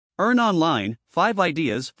Earn online 5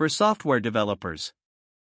 ideas for software developers.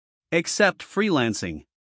 Accept freelancing.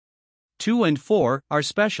 2 and 4 are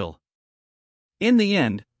special. In the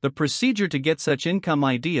end, the procedure to get such income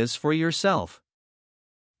ideas for yourself.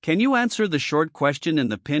 Can you answer the short question in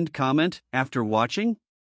the pinned comment after watching?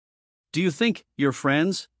 Do you think your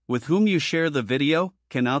friends, with whom you share the video,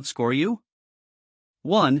 can outscore you?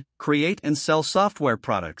 1. Create and sell software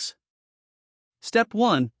products. Step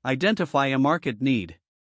 1. Identify a market need.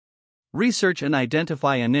 Research and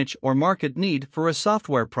identify a niche or market need for a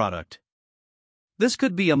software product. This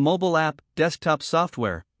could be a mobile app, desktop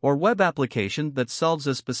software, or web application that solves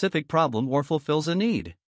a specific problem or fulfills a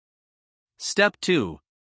need. Step 2.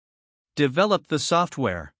 Develop the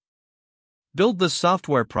software. Build the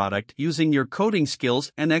software product using your coding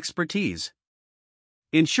skills and expertise.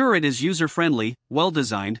 Ensure it is user-friendly,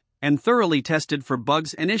 well-designed, and thoroughly tested for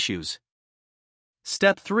bugs and issues.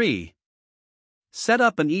 Step 3. Set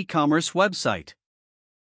up an e-commerce website.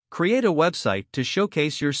 Create a website to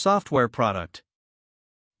showcase your software product.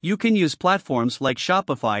 You can use platforms like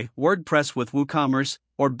Shopify, WordPress with WooCommerce,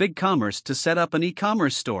 or BigCommerce to set up an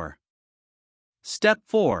e-commerce store. Step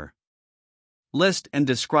 4. List and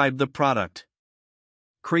describe the product.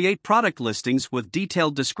 Create product listings with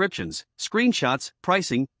detailed descriptions, screenshots,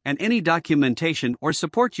 pricing, and any documentation or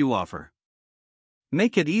support you offer.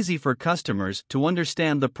 Make it easy for customers to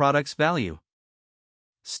understand the product's value.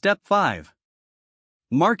 Step 5.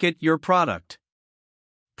 Market your product.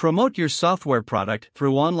 Promote your software product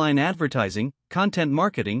through online advertising, content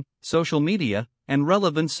marketing, social media, and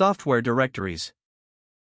relevant software directories.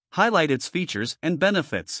 Highlight its features and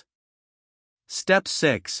benefits. Step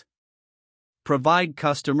 6. Provide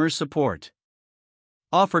customer support.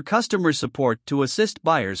 Offer customer support to assist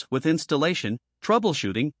buyers with installation,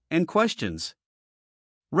 troubleshooting, and questions.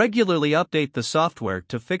 Regularly update the software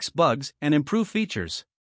to fix bugs and improve features.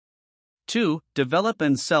 2. Develop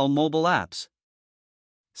and sell mobile apps.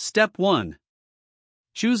 Step 1.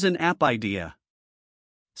 Choose an app idea.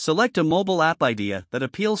 Select a mobile app idea that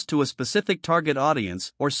appeals to a specific target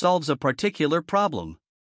audience or solves a particular problem.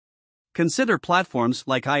 Consider platforms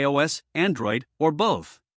like iOS, Android, or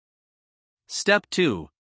both. Step 2.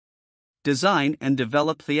 Design and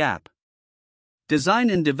develop the app. Design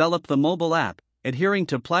and develop the mobile app, adhering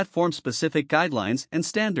to platform-specific guidelines and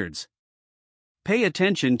standards. Pay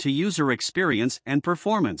attention to user experience and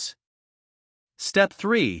performance. Step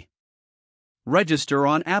 3. Register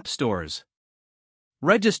on app stores.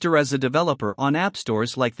 Register as a developer on app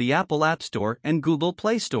stores like the Apple App Store and Google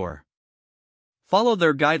Play Store. Follow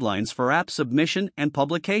their guidelines for app submission and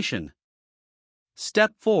publication.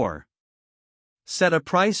 Step 4. Set a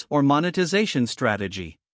price or monetization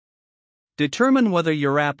strategy. Determine whether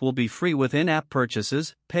your app will be free with in-app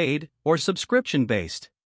purchases, paid, or subscription-based.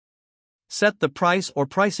 Set the price or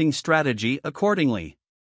pricing strategy accordingly.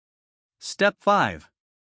 Step 5.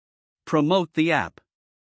 Promote the app.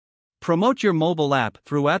 Promote your mobile app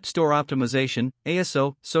through App Store optimization,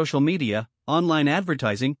 ASO, social media, online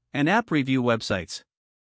advertising, and app review websites.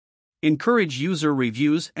 Encourage user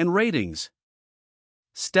reviews and ratings.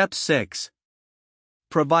 Step 6.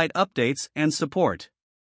 Provide updates and support.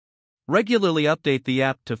 Regularly update the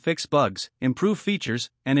app to fix bugs, improve features,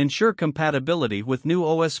 and ensure compatibility with new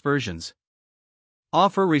OS versions.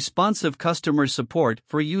 Offer responsive customer support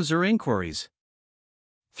for user inquiries.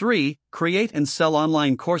 3. Create and sell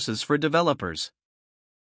online courses for developers.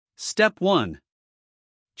 Step 1.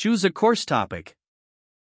 Choose a course topic.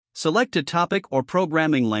 Select a topic or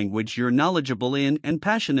programming language you're knowledgeable in and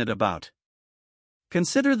passionate about.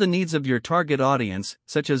 Consider the needs of your target audience,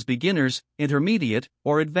 such as beginners, intermediate,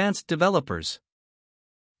 or advanced developers.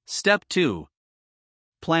 Step 2.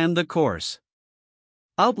 Plan the course.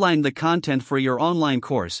 Outline the content for your online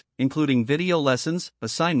course, including video lessons,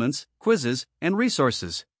 assignments, quizzes, and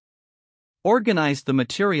resources. Organize the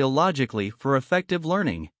material logically for effective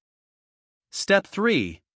learning. Step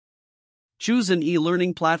 3. Choose an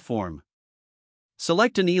e-learning platform.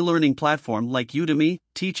 Select an e-learning platform like Udemy,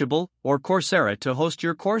 Teachable, or Coursera to host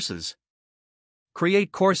your courses.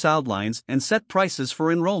 Create course outlines and set prices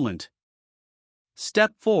for enrollment.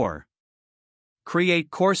 Step 4.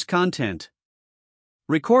 Create course content.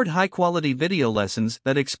 Record high-quality video lessons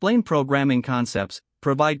that explain programming concepts,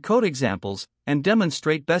 provide code examples, and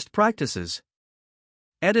demonstrate best practices.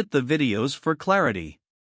 Edit the videos for clarity.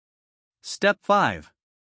 Step 5.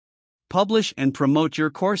 Publish and promote your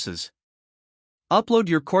courses. Upload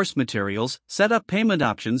your course materials, set up payment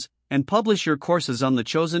options, and publish your courses on the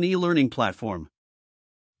chosen e-learning platform.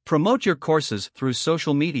 Promote your courses through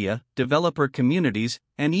social media, developer communities,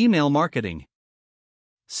 and email marketing.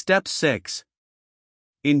 Step 6.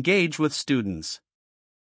 Engage with students.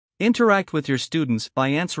 Interact with your students by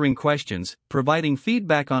answering questions, providing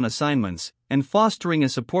feedback on assignments, and fostering a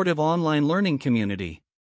supportive online learning community.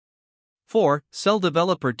 4. Sell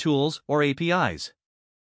developer tools or APIs.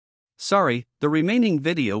 Sorry, the remaining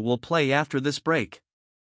video will play after this break.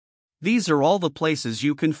 These are all the places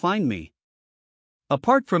you can find me.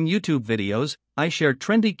 Apart from YouTube videos, I share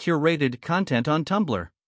trendy curated content on Tumblr.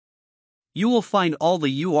 You will find all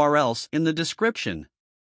the URLs in the description.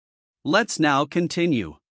 Let's now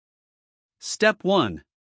continue. Step 1.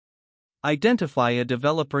 Identify a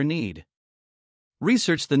developer need.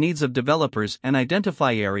 Research the needs of developers and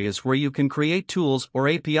identify areas where you can create tools or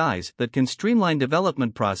APIs that can streamline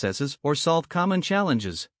development processes or solve common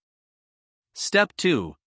challenges. Step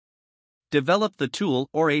 2. Develop the tool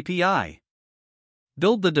or API.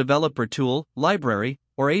 Build the developer tool, library,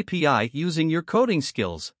 or API using your coding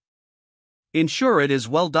skills. Ensure it is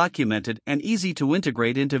well documented and easy to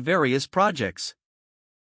integrate into various projects.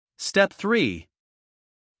 Step 3.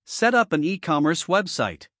 Set up an e-commerce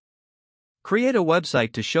website. Create a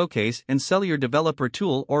website to showcase and sell your developer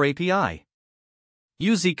tool or API.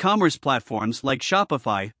 Use e-commerce platforms like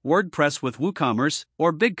Shopify, WordPress with WooCommerce,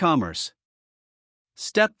 or BigCommerce.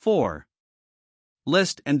 Step 4.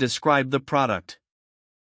 List and describe the product.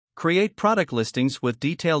 Create product listings with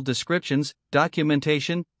detailed descriptions,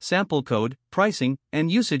 documentation, sample code, pricing,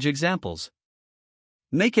 and usage examples.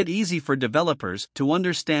 Make it easy for developers to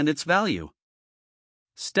understand its value.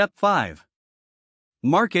 Step 5.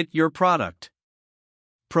 Market your product.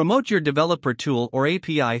 Promote your developer tool or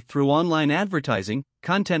API through online advertising,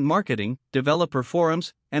 content marketing, developer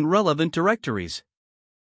forums, and relevant directories.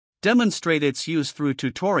 Demonstrate its use through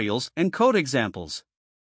tutorials and code examples.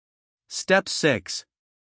 Step 6.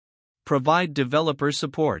 Provide developer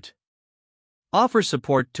support. Offer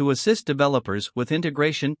support to assist developers with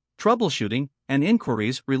integration, troubleshooting, and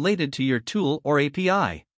inquiries related to your tool or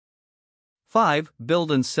API. 5.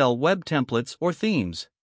 Build and sell web templates or themes.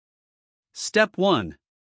 Step 1.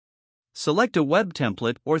 Select a web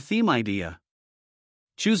template or theme idea.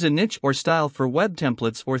 Choose a niche or style for web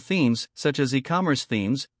templates or themes such as e-commerce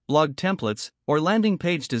themes, blog templates, or landing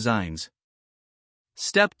page designs.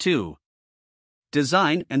 Step 2.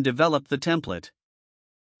 Design and develop the template.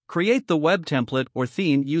 Create the web template or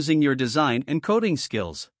theme using your design and coding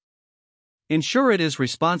skills. Ensure it is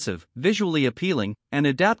responsive, visually appealing, and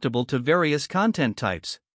adaptable to various content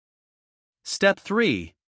types. Step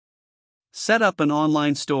 3. Set up an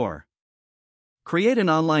online store. Create an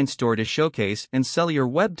online store to showcase and sell your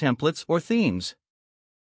web templates or themes.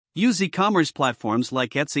 Use e-commerce platforms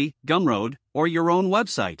like Etsy, Gumroad, or your own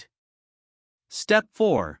website. Step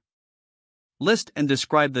 4. List and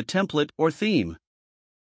describe the template or theme.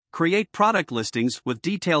 Create product listings with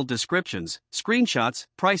detailed descriptions, screenshots,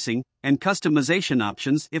 pricing, and customization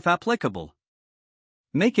options if applicable.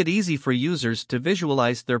 Make it easy for users to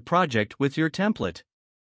visualize their project with your template.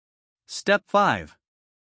 Step 5.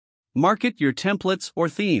 Market your templates or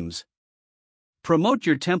themes. Promote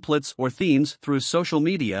your templates or themes through social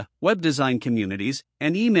media, web design communities,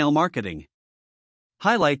 and email marketing.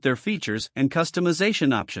 Highlight their features and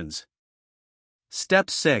customization options. Step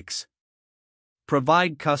 6.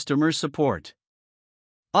 Provide customer support.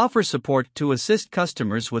 Offer support to assist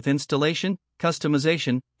customers with installation,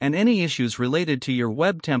 customization, and any issues related to your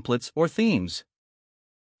web templates or themes.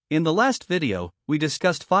 In the last video, we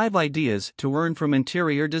discussed 5 ideas to earn from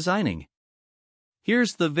interior designing.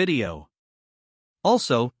 Here's the video.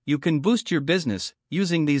 Also, you can boost your business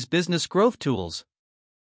using these business growth tools.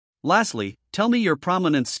 Lastly, tell me your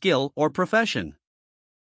prominent skill or profession.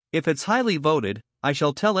 If it's highly voted, I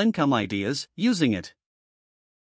shall tell income ideas using it.